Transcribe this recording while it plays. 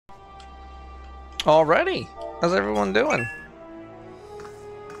Alrighty. How's everyone doing?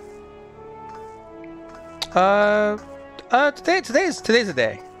 Today's the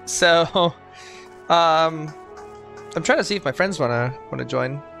day. So, I'm trying to see if my friends wanna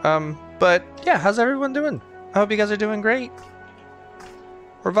join. But yeah, how's everyone doing? I hope you guys are doing great.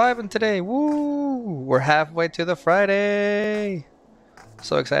 We're vibing today. Woo! We're halfway to the Friday.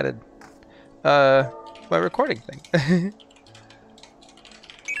 So excited. My recording thing.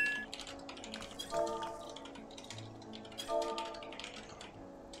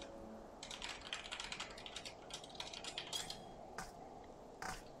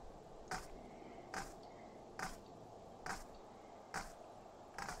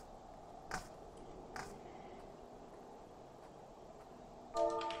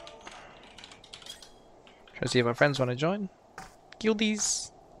 Try to see if my friends want to join.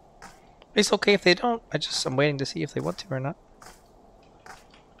 Guildies. It's okay if they don't. I'm waiting to see if they want to or not.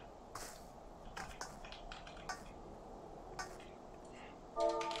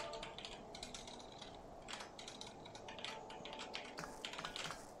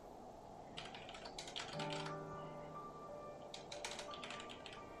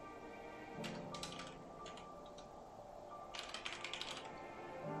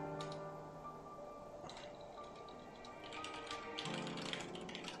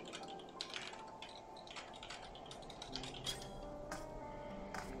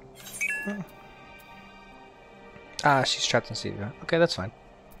 Ah, she's trapped in Stevia. Okay, that's fine.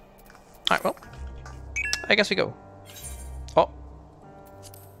 Alright, well. I guess we go. Oh.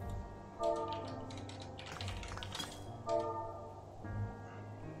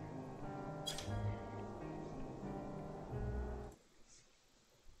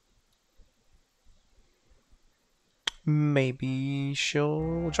 Maybe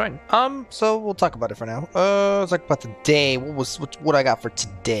she'll join. So we'll talk about it for now. Let's talk about the day. What I got for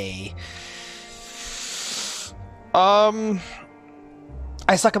today? I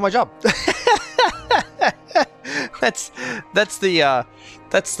suck at my job. that's the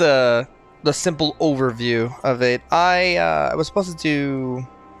simple overview of it. I was supposed to do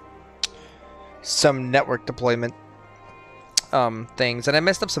some network deployment things, and I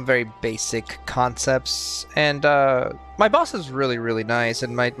messed up some very basic concepts, and my boss is really nice,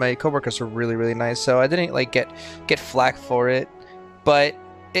 and my coworkers are really nice, so I didn't like get flack for it, but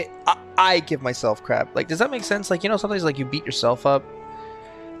I give myself crap. Like, does that make sense? Like, you know, sometimes like you beat yourself up.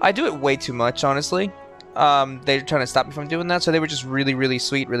 I do it way too much, honestly. They're trying to stop me from doing that, so they were just really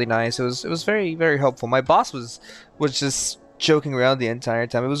sweet, really nice. It was very helpful. My boss was just joking around the entire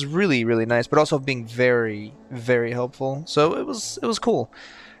time. It was really nice, but also being very helpful. So it was cool.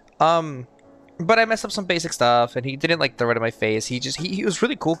 But I messed up some basic stuff, and he didn't like throw it in my face. He was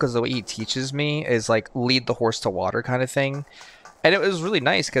really cool because the way he teaches me is like lead the horse to water kind of thing. And it was really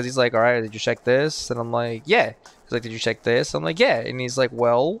nice because he's like, all right, did you check this? And I'm like, yeah. He's like, did you check this? I'm like, yeah. And he's like,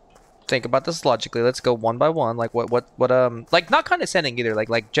 well, think about this logically. Let's go one by one. Like, like, not condescending either.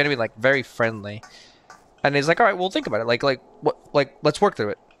 Like genuinely, like, very friendly. And he's like, all right, well, think about it. Like, let's work through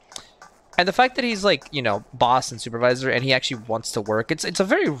it. And the fact that he's like, you know, boss and supervisor, and he actually wants to work, it's a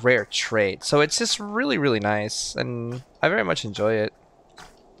very rare trait. So it's just really nice. And I very much enjoy it.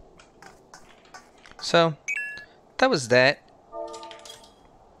 So, that was that.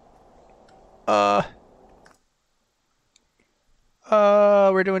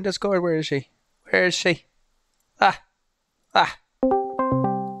 We're doing Discord. Where is she? Where is she? Ah.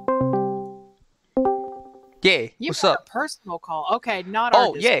 Yeah, You what's got up? a personal call. Okay, not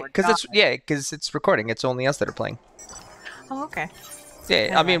our Discord. Because it's recording. It's only us that are playing. Oh, okay. Yeah,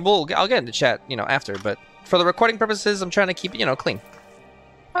 Anyway. I mean, I'll get in the chat, you know, after, but for the recording purposes, I'm trying to keep it, you know, clean.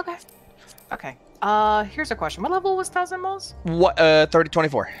 Okay. Okay. Here's a question. What level was Thousand Maws? What?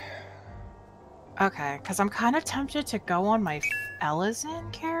 3024. Okay, because I'm kind of tempted to go on my Elizin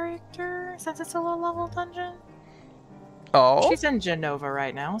character since it's a low level dungeon. Oh. She's in Genova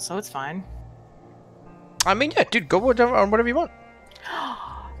right now, so it's fine. I mean, yeah, dude, go on whatever you want.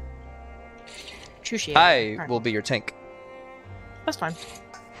 Chushi. I will be your tank. That's fine.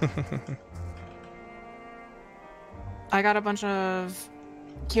 I got a bunch of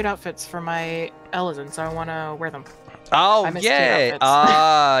cute outfits for my Elizin, so I want to wear them. Oh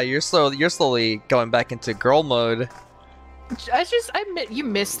yeah. You're slowly going back into girl mode. You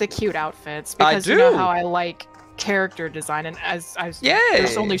miss the cute outfits because I do. You know how I like character design, and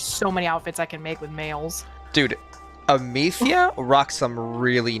there's only so many outfits I can make with males. Dude, Amethea rocks some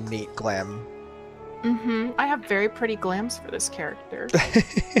really neat glam. I have very pretty glams for this character.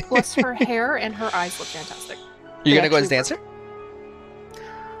 Plus her hair and her eyes look fantastic. You're gonna go as dancer?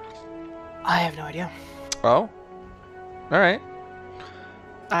 I have no idea. Oh. Alright.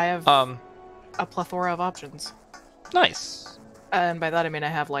 I have a plethora of options. Nice. And by that I mean I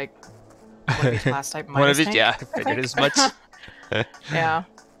have like one of each class type minus One of each, tank, yeah, I figured as much. Yeah.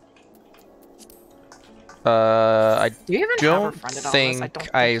 I Do you even don't have a friended on think, this? I don't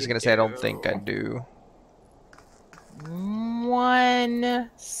think I was you gonna say I don't do. think I do. 1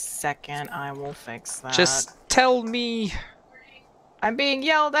 second, I will fix that. Just tell me. I'm being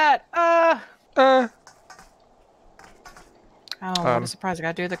yelled at! Uh. Oh, what a surprise. I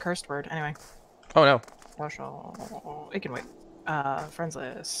gotta do the cursed word. Anyway. Oh no. Social... It can wait. Friends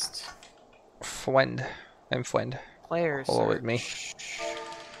list. Friend. I'm friend. Player Hello, search. hit me.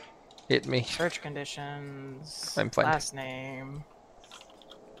 Hit me. Search conditions. I'm friend. Last name.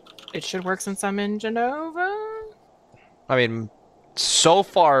 It should work since I'm in Genova. I mean, so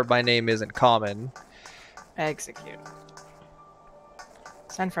far my name isn't common. Execute.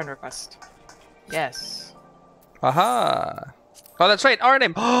 Send friend request. Yes. Aha. Oh, that's right. Our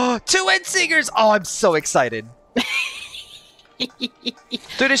name. 2 Endsingers. Oh, I'm so excited.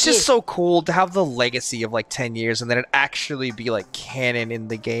 Dude, it's just so cool to have the legacy of like 10 years and then it actually be like canon in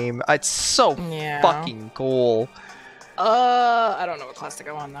the game. It's so fucking cool. I don't know what class to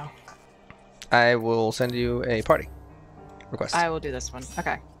go on though. I will send you a party request. I will do this one.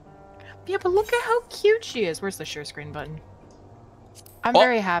 Okay. Yeah, but look at how cute she is. Where's the share screen button? I'm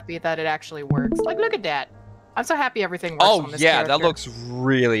very happy that it actually works. Like, look at that. I'm so happy everything works on this character. That looks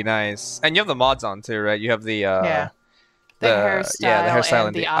really nice. And you have the mods on too, right? You have the the hairstyle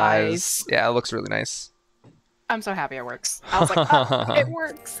and the eyes. Yeah, it looks really nice. I'm so happy it works. I was like, oh, it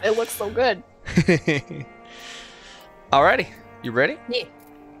works. It looks so good. Alrighty, you ready? Yeah.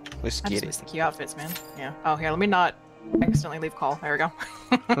 Let's I get just it. miss the cute outfits, man. Yeah. Oh, here, let me not accidentally leave call. There we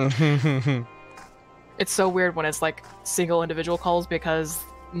go. It's so weird when it's like single individual calls because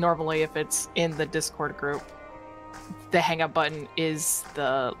normally if it's in the Discord group, the hang up button is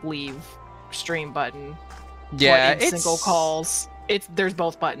the leave stream button. Yeah, but in single calls, there's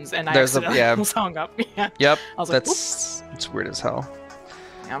both buttons, and I there's accidentally hung up. Yeah. Yep. I was like, it's weird as hell.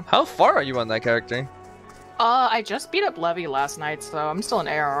 Yeah. How far are you on that character? I just beat up Levy last night, so I'm still in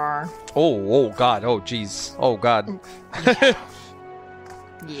ARR. Oh god, oh jeez, oh god. Yeah.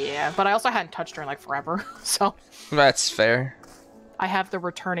 Yeah, but I also hadn't touched her in like forever, so. That's fair. I have the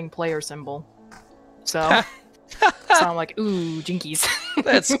returning player symbol, so. So I'm like, ooh, jinkies.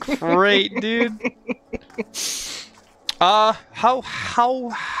 That's great, dude. How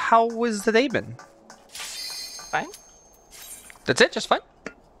was the day been? Fine. That's it, just fine?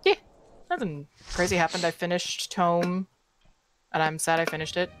 Yeah, nothing crazy happened. I finished Tome, and I'm sad I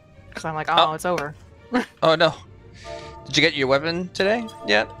finished it, because I'm like, oh, it's over. Oh no. Did you get your weapon today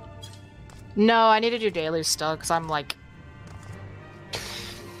yet? No, I need to do daily still, because I'm like...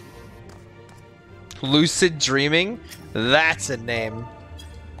 Lucid Dreaming? That's a name.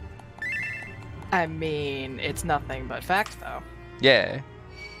 I mean, it's nothing but fact, though. Yeah.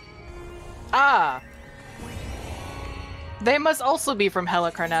 Ah! They must also be from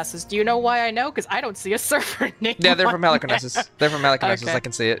Helicarnassus. Do you know why I know? Because I don't see a server name. Yeah, they're from Helicarnassus. They're from Helicarnassus, Okay. I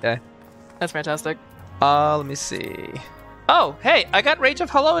can see it, yeah. That's fantastic. Let me see. Oh, hey, I got Rage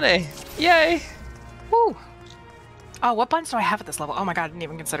of Halone. Yay! Woo! Oh, what buttons do I have at this level? Oh my god, I didn't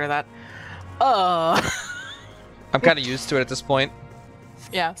even consider that. I'm kind of used to it at this point.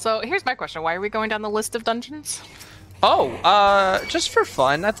 Yeah, so here's my question. Why are we going down the list of dungeons? Oh, just for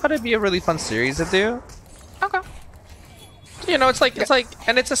fun. I thought it'd be a really fun series to do. Okay. You know, it's like,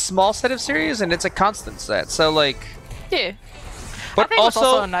 and it's a small set of series, and it's a constant set, so like... Yeah. But I think also,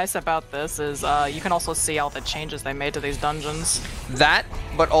 what's also nice about this is you can also see all the changes they made to these dungeons. That,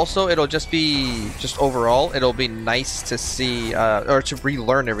 but also it'll just be, overall, it'll be nice to see, or to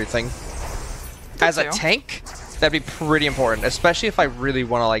relearn everything. As a tank, that'd be pretty important, especially if I really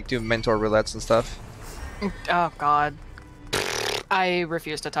want to like do mentor roulettes and stuff. Oh god. I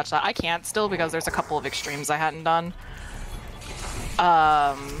refuse to touch that. I can't still because there's a couple of extremes I hadn't done.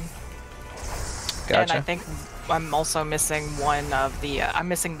 Gotcha. And I think I'm also missing one of the, I'm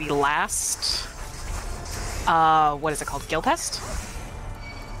missing the last, what is it called? Guild test?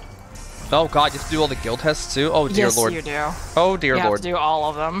 Oh god, you have to do all the guild tests too? Oh dear lord. Yes, you do. Oh dear you lord. have to do all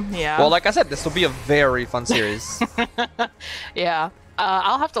of them, yeah. Well, like I said, this will be a very fun series. Yeah.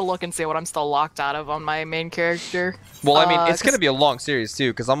 I'll have to look and see what I'm still locked out of on my main character. Well, I mean, it's going to be a long series,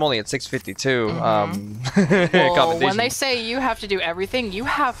 too, because I'm only at 652. Well, when they say you have to do everything, you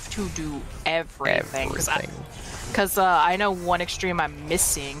have to do everything. Because I know one extreme I'm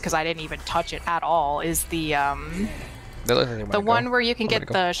missing, because I didn't even touch it at all, is the one where you can get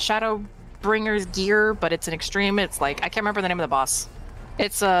the Shadowbringer's gear, but it's an extreme. It's like, I can't remember the name of the boss.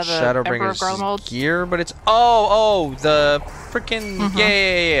 It's the Emperor of Shadowbringer's Garlemald. gear, but it's the freaking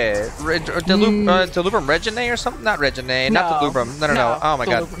yeah. Delubrum Regine or something? Not Regine, not the Lubrum. No. Oh my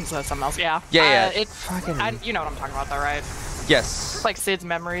god. Delubrum's something else. Yeah. Yeah. It's fucking. You know what I'm talking about, though, right? Yes. It's like Sid's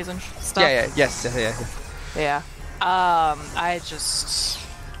memories and stuff. Yeah.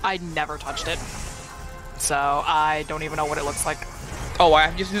 I never touched it, so I don't even know what it looks like. Oh, I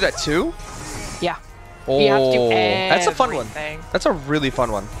have to do that too? Yeah. Oh, you have to do that's a fun one. everything. That's a really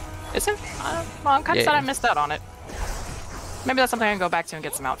fun one. Is it? Well, I'm kind of sad I missed out on it. Maybe that's something I can go back to and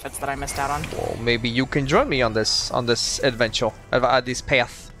get some outfits that I missed out on. Well, maybe you can join me on this adventure, this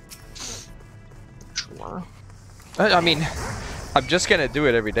path. Sure. I mean, I'm just gonna do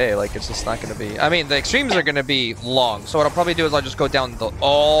it every day. Like, it's just not gonna be. I mean, the extremes are gonna be long. So what I'll probably do is I'll just go down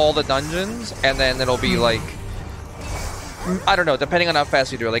all the dungeons, and then it'll be like, I don't know, depending on how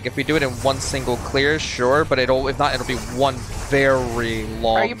fast we do it. Like, if we do it in one single clear, sure. But if not, it'll be one very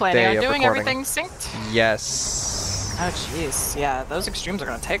long day. Are you planning on doing recording. everything synced? Yes. Oh jeez, yeah, those extremes are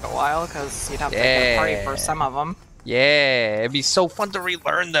gonna take a while because you'd have to get a party for some of them. Yeah, it'd be so fun to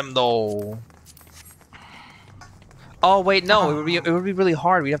relearn them though. Oh wait, no, it would be really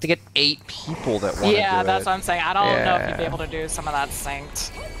hard. We'd have to get 8 people that want to do it. Yeah, that's what I'm saying. I don't know if you'd be able to do some of that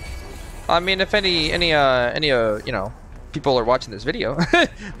synced. I mean, if any you know, people are watching this video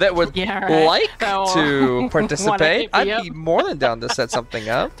that would like to participate, I'd be more than down to set something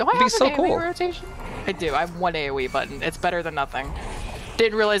up. Do I It'd have be so an cool. AoE rotation? I do. I have one AoE button. It's better than nothing.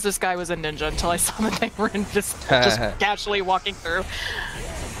 Didn't realize this guy was a ninja until I saw that they were just casually walking through.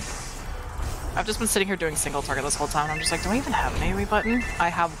 I've just been sitting here doing single target this whole time. I'm just like, do I even have an AoE button? I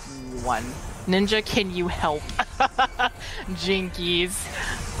have one. Ninja, can you help? Jinkies.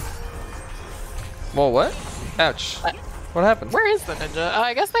 Well, what? Ouch. What happened? Where is the ninja?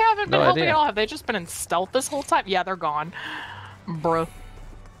 I guess they haven't been helping idea. at all. Have they just been in stealth this whole time? Yeah, they're gone. Bruh.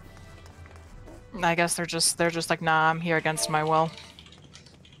 I guess they're just like, nah, I'm here against my will.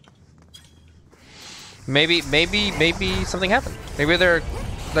 Maybe something happened. Maybe their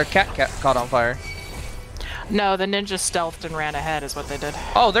cat caught on fire. No, the ninja stealthed and ran ahead is what they did.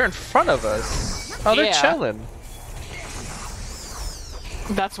 Oh, they're in front of us. Oh, they're chilling.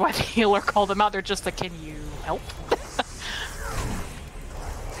 That's why the healer called them out. They're just like, can you help?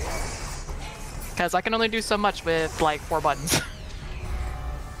 Because I can only do so much with like 4 buttons.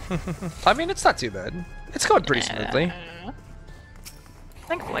 I mean, it's not too bad. It's going pretty smoothly.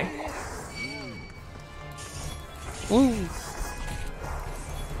 Thankfully. Woo.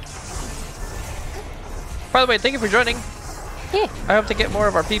 By the way, thank you for joining. Yeah. I hope to get more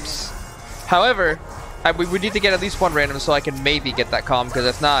of our peeps. However, we need to get at least one random so I can maybe get that comm, because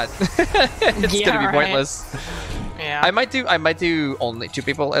if not, it's gonna be pointless. Yeah. I might do only 2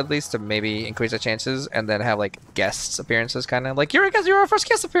 people at least to maybe increase the chances, and then have like guests appearances, kind of like you're our first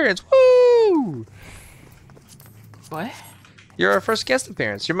guest appearance. Woo! What? You're our first guest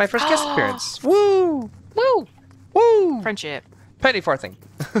appearance. You're my first guest appearance. Woo! Woo! Woo! Friendship. Penny farthing.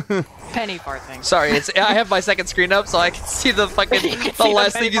 Penny farthing. Sorry, I have my second screen up so I can see the fucking the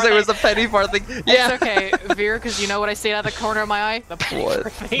last thing you said was the penny farthing. Yeah. It's okay, Viru, because you know what I see out of the corner of my eye? The penny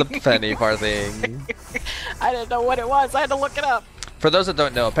farthing. The penny farthing. I didn't know what it was. I had to look it up. For those that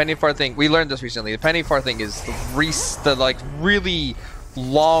don't know, a penny farthing, we learned this recently. The penny farthing is the like really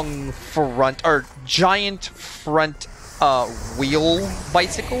long front or giant front wheel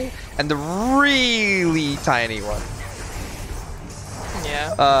bicycle, and the really tiny one.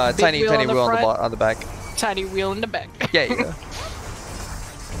 Yeah. Tiny wheel on the back. Tiny wheel in the back. Yeah.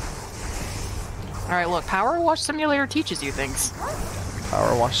 Alright, look, Power Wash Simulator teaches you things.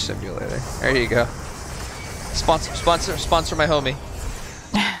 Power Wash Simulator. There you go. Sponsor my homie.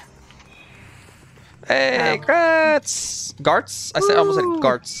 Hey, Grats! Garts? I almost said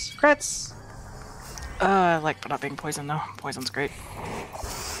Garts. Grats! I like not being poisoned though. Poison's great.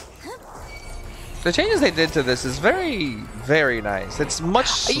 The changes they did to this is very, very nice. It's much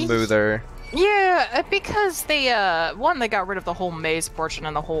smoother. Yeah, because they they got rid of the whole maze portion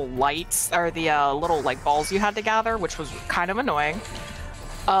and the whole lights, or the little like balls you had to gather, which was kind of annoying.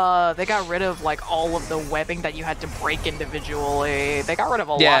 They got rid of like all of the webbing that you had to break individually. They got rid of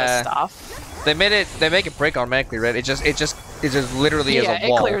a lot of stuff. They make it break automatically, right? It just literally is a wall.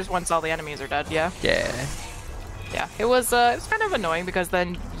 Yeah, it clears once all the enemies are dead. Yeah. Yeah. Yeah, it was kind of annoying because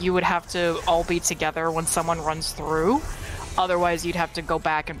then you would have to all be together when someone runs through. Otherwise, you'd have to go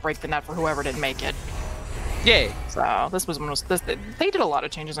back and break the net for whoever didn't make it. Yay! So this was they did a lot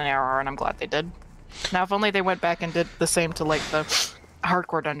of changes in ARR, and I'm glad they did. Now, if only they went back and did the same to like the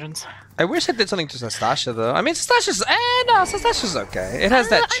Hardcore dungeons. I wish I did something to Sastasha though. I mean, Sastasha's no, Sastasha's okay. It has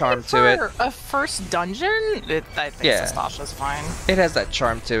that charm to it. For a first dungeon, I think Sastasha's fine. It has that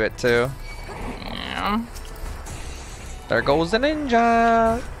charm to it too. Yeah. There goes the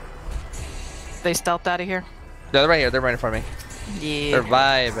ninja. They stealthed out of here. Yeah, they're right here. They're right in front of me. Yeah. They're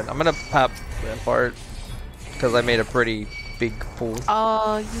vibing. I'm gonna pop that part because I made a pretty big pool.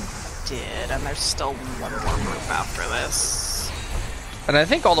 Oh, you did, and there's still one more move after this. And I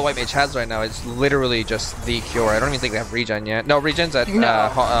think all the white mage has right now is literally just the cure. I don't even think they have regen yet. No, regen's at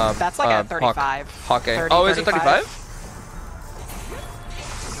that's like at 35. Hawkeye. 30, oh, is it 35?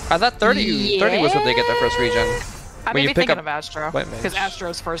 I thought 30. Yeah. 30 was when they get their first regen. I may be thinking of Astro, because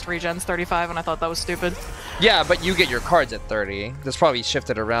Astro's first regen's 35, and I thought that was stupid. Yeah, but you get your cards at 30. That's probably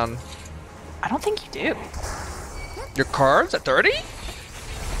shifted around. I don't think you do. Your cards at 30?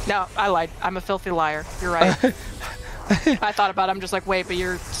 No, I lied. I'm a filthy liar. You're right. I thought about it. I'm just like, wait, but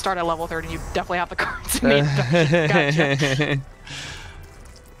you start at level 30 and you definitely have the cards in me. Gotcha.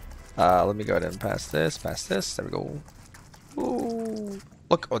 Let me go ahead and pass this. There we go. Ooh.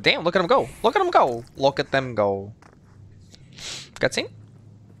 Look, oh damn, look at them go. Look at them go. Look at them go. Cutscene?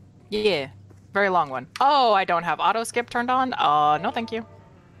 Yeah. Very long one. Oh, I don't have auto skip turned on? No thank you.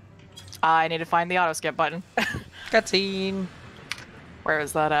 I need to find the auto skip button. Cutscene. Where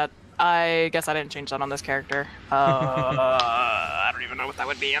is that at? I guess I didn't change that on this character. I don't even know what that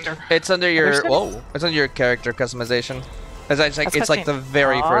would be under. It's under your it's under your character customization. It's like the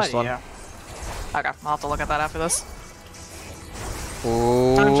very first one. Okay, I'll have to look at that after this.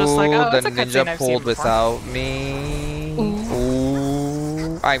 Ooh, I'm just like, the ninja pulled without me.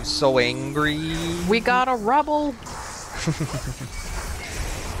 Ooh, I'm so angry. We got a rebel.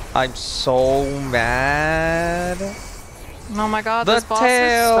 I'm so mad. Oh my god, this boss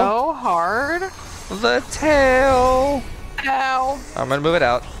is so hard. The tail. Ow. I'm gonna move it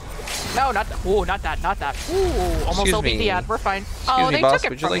out. No, not that. Ooh, not that, not that. Ooh, almost OBD ad. We're fine. Excuse me, boss.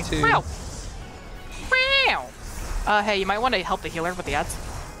 Would you like to? Wow. Wow. Hey, you might want to help the healer with the ads.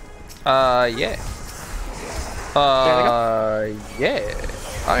 Yeah. Yeah.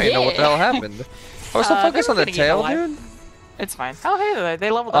 I don't even know what the hell happened. I was so focused on the tail, dude. It's fine. Oh, hey,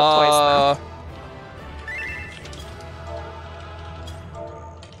 they leveled up twice though.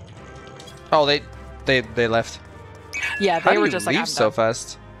 Oh, they left. Yeah, they were just like, leave so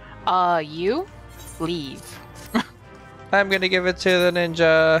fast. You leave. I'm gonna give it to the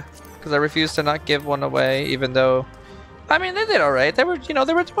ninja because I refuse to not give one away, even though, I mean, they did all right. They were,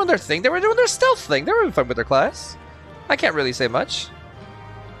 they were doing their thing. They were doing their stealth thing. They were having fun with their class. I can't really say much.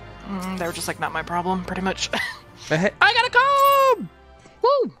 They were just like, not my problem, pretty much. I gotta come.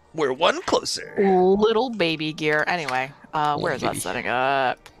 Woo! We're one closer. Little baby gear. Anyway, where is that setting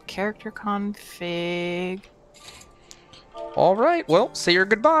up? Character config. All right. Well, say your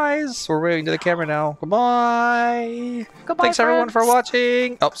goodbyes. We're waving to the camera now. Goodbye. Goodbye. Thanks everyone for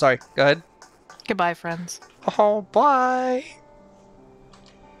watching. Oh, sorry. Go ahead. Goodbye, friends. Oh, bye.